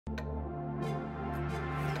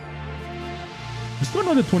Let's do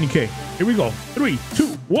another 20K. Here we go. 3, 2,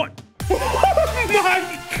 1. Oh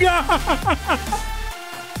my God.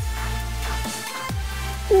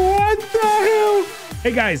 What the hell?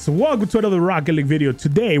 Hey guys, welcome to another Rocket League video.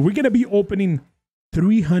 Today, we're going to be opening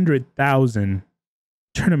 300,000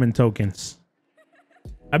 tournament tokens.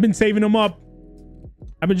 I've been saving them up.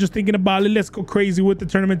 I've been just thinking about it. Let's go crazy with the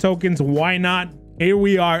tournament tokens. Why not? Here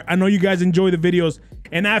we are. I know you guys enjoy the videos.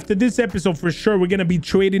 And after this episode, for sure, we're going to be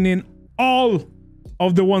trading in all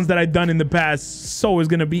of the ones that I've done in the past. So it's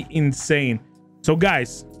going to be insane. So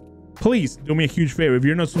guys, please do me a huge favor. If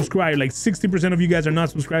you're not subscribed, like 60% of you guys are not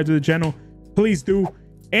subscribed to the channel, please do.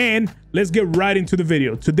 And let's get right into the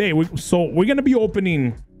video. Today, we're going to be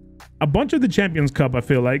opening a bunch of the Champions Cup, I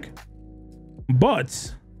feel like.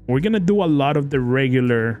 But we're going to do a lot of the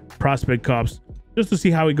regular prospect cups just to see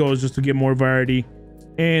how it goes, just to get more variety.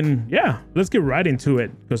 And yeah, let's get right into it,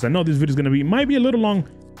 because I know this video is going to be, might be a little long,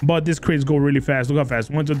 but this crates go really fast. Look how fast.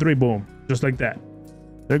 1, 2, 3, boom. Just like that.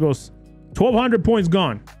 There goes 1,200 points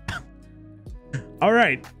gone. All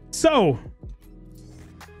right. So,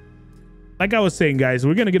 like I was saying, guys,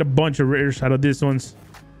 we're going to get a bunch of rares out of these ones,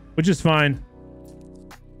 which is fine.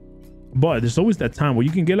 But there's always that time where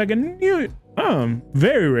you can get like a new,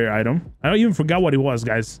 very rare item. I don't even forgot what it was,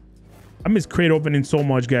 guys. I miss crate opening so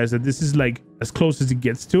much, guys, that this is like as close as it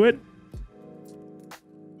gets to it.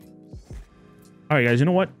 All right, guys, you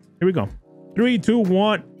know what? Here we go. 3, 2,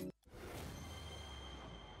 1.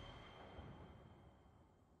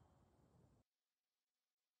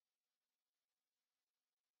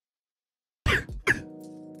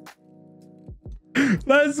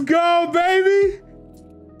 Let's go, baby.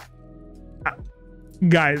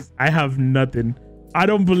 Guys, I have nothing. I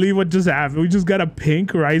don't believe what just happened. We just got a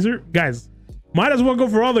pink riser. Guys, might as well go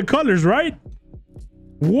for all the colors, right?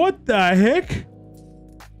 What the heck?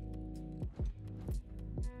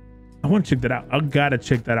 I want to check that out. I gotta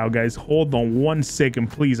check that out, guys. Hold on 1 second,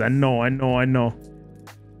 please. I know.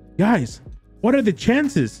 Guys, what are the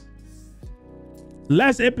chances?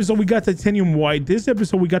 Last episode, we got titanium white. This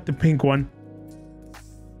episode, we got the pink one.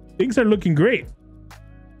 Things are looking great.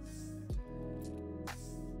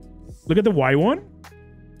 Look at the white one.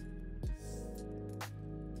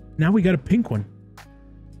 Now we got a pink one.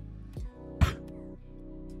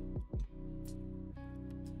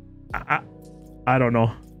 I don't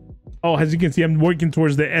know. Oh, as you can see, I'm working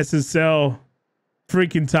towards the SSL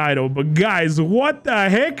freaking title. But guys, what the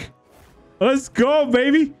heck? Let's go,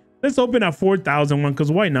 baby. Let's open a 4,000 one,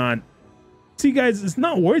 because why not? See, guys, it's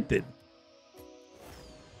not worth it.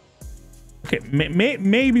 Okay,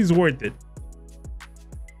 maybe it's worth it.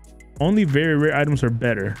 Only very rare items are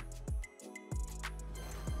better.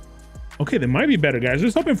 Okay, they might be better, guys.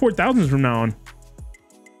 Let's open 4,000s from now on.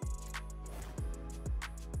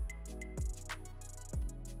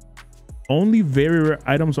 Only very rare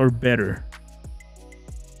items are better.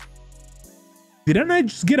 Didn't I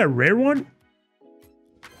just get a rare one?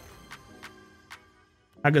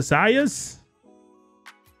 Agasayas?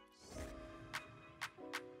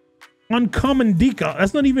 Uncommon decal.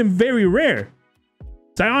 That's not even very rare.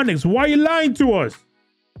 Psionics, why are you lying to us?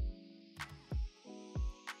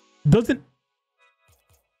 Doesn't...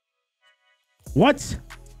 What?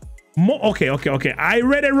 Okay. I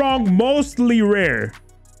read it wrong. Mostly rare.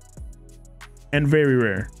 And very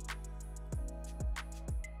rare.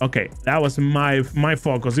 Okay, that was my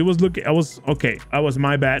fault, because it was looking... Okay, that was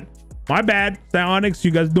my bad. My bad. Psionics,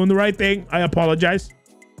 you guys doing the right thing. I apologize.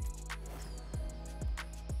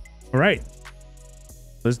 All right.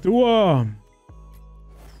 Let's do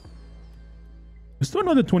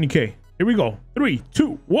another 20K. Here we go. 3,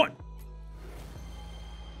 2, 1.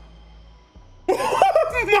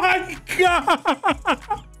 Oh my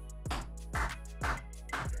God.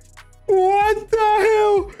 What the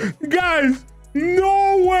hell? Guys,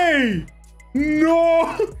 no way.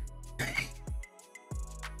 No.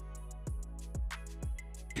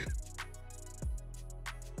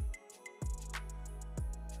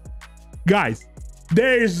 Guys,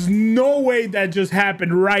 there's no way that just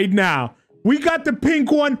happened right now. We got the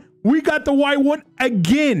pink one. We got the white one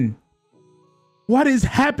again. What is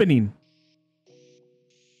happening?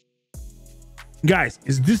 Guys,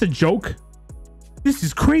 is this a joke? This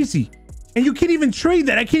is crazy. And you can't even trade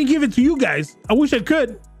that. I can't give it to you guys. I wish I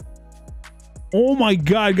could. Oh my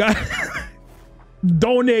God, guys.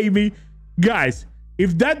 Donate me. Guys,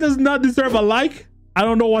 if that does not deserve a like, I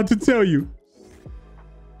don't know what to tell you.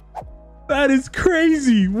 That is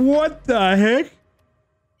crazy. What the heck?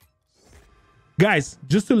 Guys,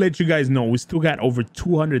 just to let you guys know, we still got over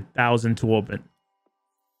 200,000 to open.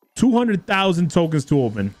 200,000 tokens to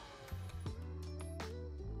open.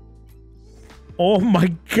 Oh my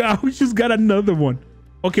god, we just got another one.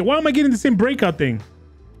 Okay, why am I getting the same breakout thing?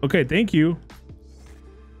 Okay, thank you.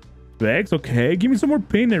 Vex, okay. Give me some more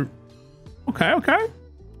pain there. Okay, okay.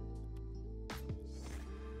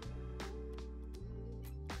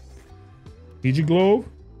 DG Glove.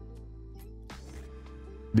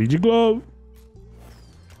 DG Glove.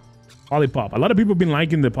 Polypop. A lot of people have been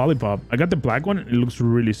liking the Polypop. I got the black one. It looks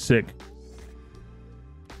really sick.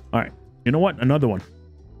 All right. You know what? Another one.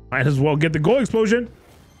 Might as well get the gold explosion.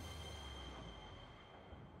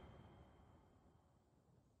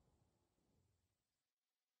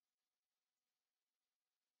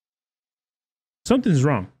 Something's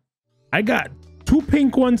wrong. I got 2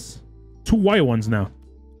 pink ones, 2 white ones now.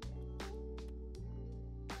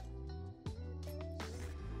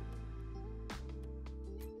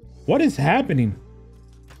 What is happening?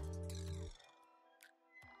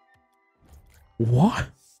 What?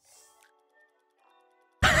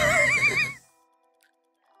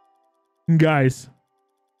 Guys,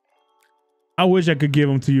 I wish I could give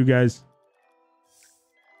them to you guys.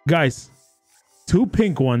 Guys, 2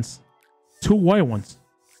 pink ones, 2 white ones.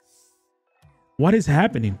 What is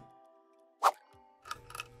happening?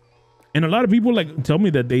 And a lot of people like tell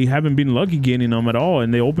me that they haven't been lucky getting them at all,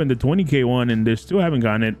 and they opened the 20k one and they still haven't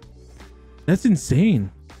gotten it. That's insane.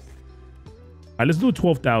 All right, let's do a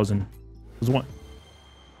 12,000. There's one.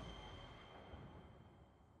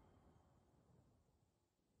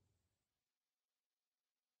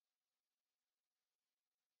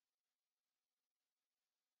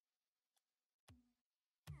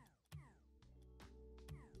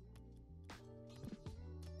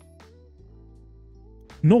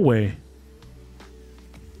 No way.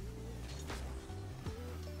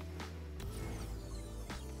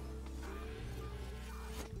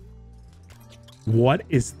 What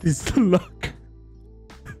is this luck?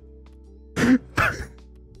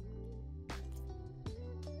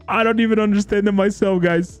 I don't even understand it myself,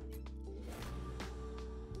 guys.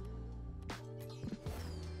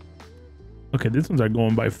 Okay, these ones are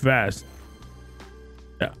going by fast.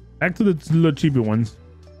 Yeah, back to the little cheaper ones.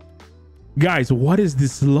 Guys, what is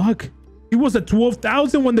this luck? It was a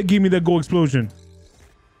 12,000 one that gave me that gold explosion.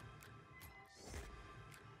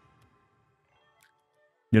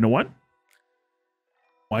 You know what?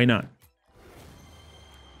 Why not?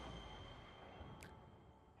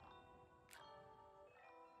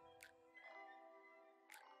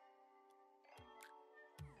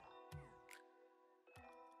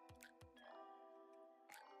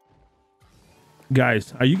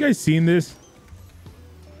 Guys, are you guys seeing this?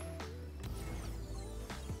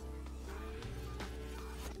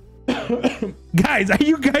 Guys, are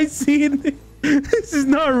you guys seeing this? This is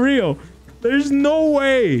not real. There's no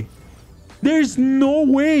way. There's no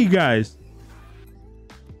way, guys.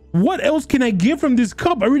 What else can I get from this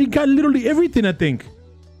cup? I already got literally everything, I think.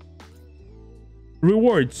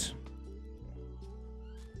 Rewards.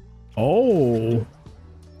 Oh.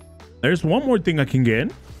 There's one more thing I can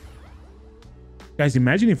get. Guys,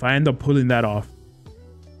 imagine if I end up pulling that off.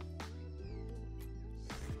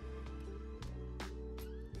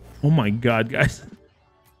 Oh my god, guys.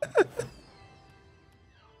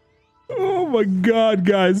 Oh my god,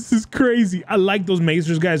 guys. This is crazy. I like those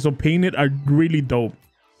mazers, guys. So painted are really dope.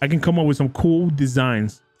 I can come up with some cool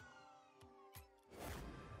designs.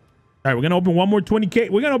 All right, we're gonna open one more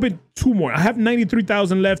 20k. We're gonna open 2 more. I have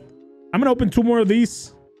 93,000 left. I'm gonna open 2 more of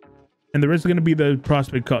these, and the rest are gonna be the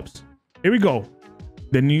prospect cups. Here we go.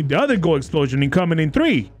 The other gold explosion incoming in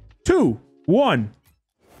 3, 2, 1.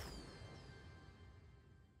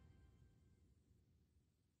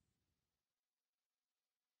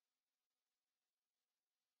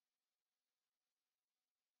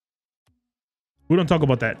 We don't talk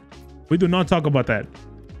about that. We do not talk about that.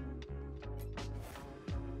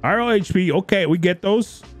 ROHP. Okay, we get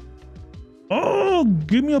those. Oh,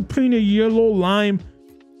 give me a painted yellow lime.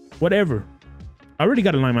 Whatever. I already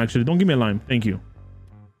got a lime, actually. Don't give me a lime. Thank you.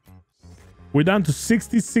 We're down to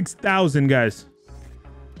 66,000, guys.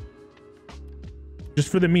 Just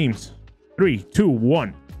for the memes. 3, 2,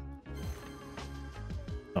 1.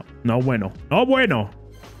 Oh, no bueno. No bueno.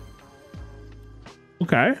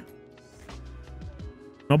 Okay.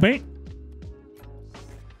 No paint.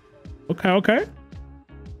 Okay, okay.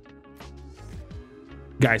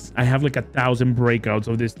 Guys, I have like 1,000 breakouts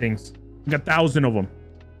of these things. Like 1,000 of them.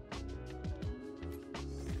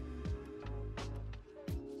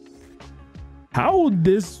 How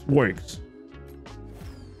this works?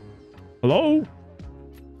 Hello?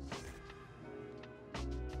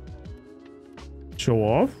 Show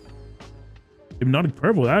off. Hypnotic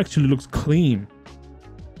purple. That actually looks clean.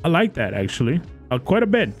 I like that, actually. Quite a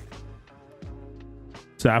bit.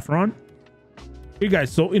 Saffron. Hey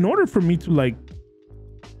guys, so in order for me to like,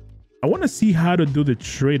 I want to see how to do the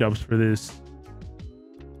trade-ups for this.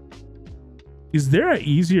 Is there an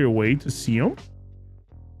easier way to see them?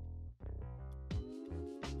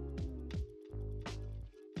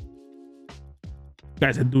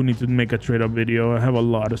 Guys, I do need to make a trade-up video. I have a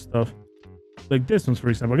lot of stuff. Like this one's, for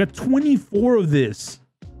example. I got 24 of this.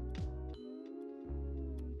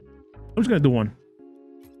 I'm just gonna do one.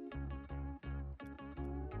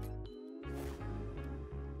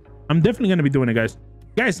 I'm definitely gonna be doing it, guys.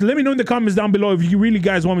 Guys, let me know in the comments down below if you really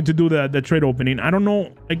guys want me to do the trade opening. I don't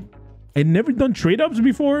know. Like, I never done trade ups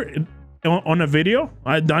before on a video.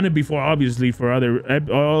 I've done it before, obviously, for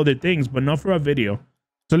other things, but not for a video.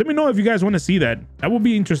 So let me know if you guys want to see that. That would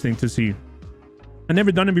be interesting to see. I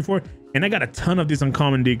never done it before, and I got a ton of these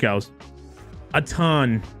uncommon decals. A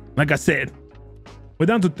ton. Like I said, we're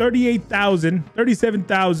down to 38,000,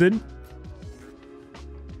 37,000.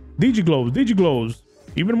 Digiglows.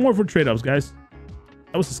 Even more for trade ups, guys.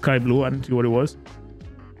 That was a sky blue. I didn't see what it was.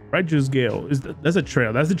 Righteous Gale. That's a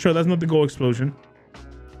trail. That's the trail. That's not the gold explosion.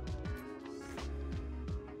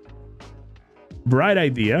 Bright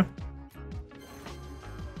Idea.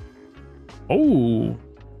 Oh,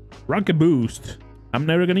 Rocket Boost. I'm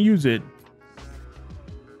never gonna use it.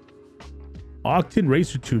 Octane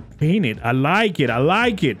Racer 2. Painted. I like it. I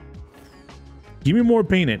like it. Give me more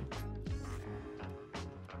painted.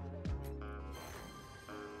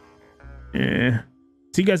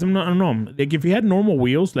 See, guys, I don't know. Like, if you had normal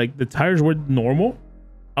wheels, like the tires were normal,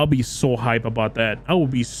 I'll be so hype about that. I will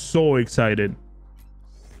be so excited.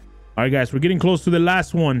 All right, guys, we're getting close to the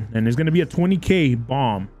last one, and it's gonna be a 20K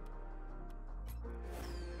bomb.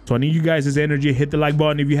 So I need you guys' energy. Hit the like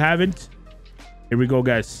button if you haven't. Here we go,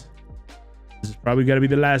 guys. This is probably gonna be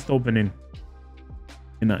the last opening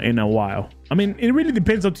in a while. I mean, it really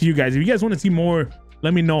depends up to you guys. If you guys want to see more,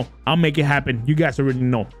 let me know. I'll make it happen. You guys already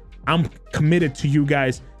know. I'm committed to you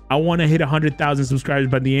guys. I want to hit 100,000 subscribers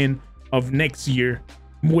by the end of next year,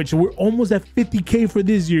 which we're almost at 50K for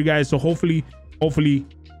this year, guys. So hopefully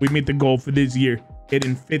we meet the goal for this year,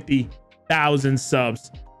 hitting 50,000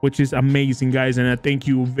 subs, which is amazing, guys. And I thank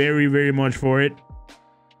you very, very much for it.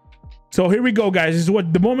 So here we go, guys. This is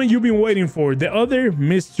what the moment you've been waiting for. The other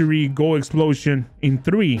mystery gold explosion in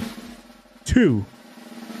 3, 2,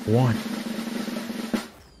 1.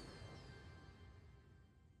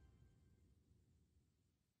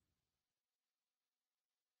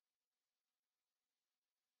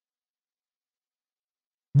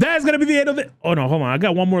 That's gonna be the end of it. Oh no, hold on. I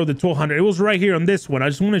got one more of the 1200. It was right here on this one. I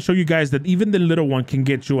just want to show you guys that even the little one can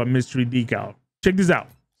get you a mystery decal. Check this out.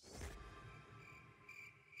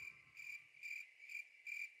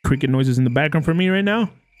 Cricket noises in the background for me right now.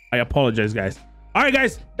 I apologize, guys. All right,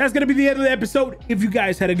 guys, that's gonna be the end of the episode. If you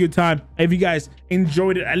guys had a good time, if you guys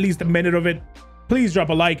enjoyed it, at least a minute of it, please drop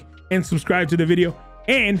a like and subscribe to the video,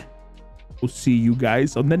 and we'll see you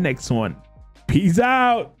guys on the next one. Peace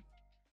out.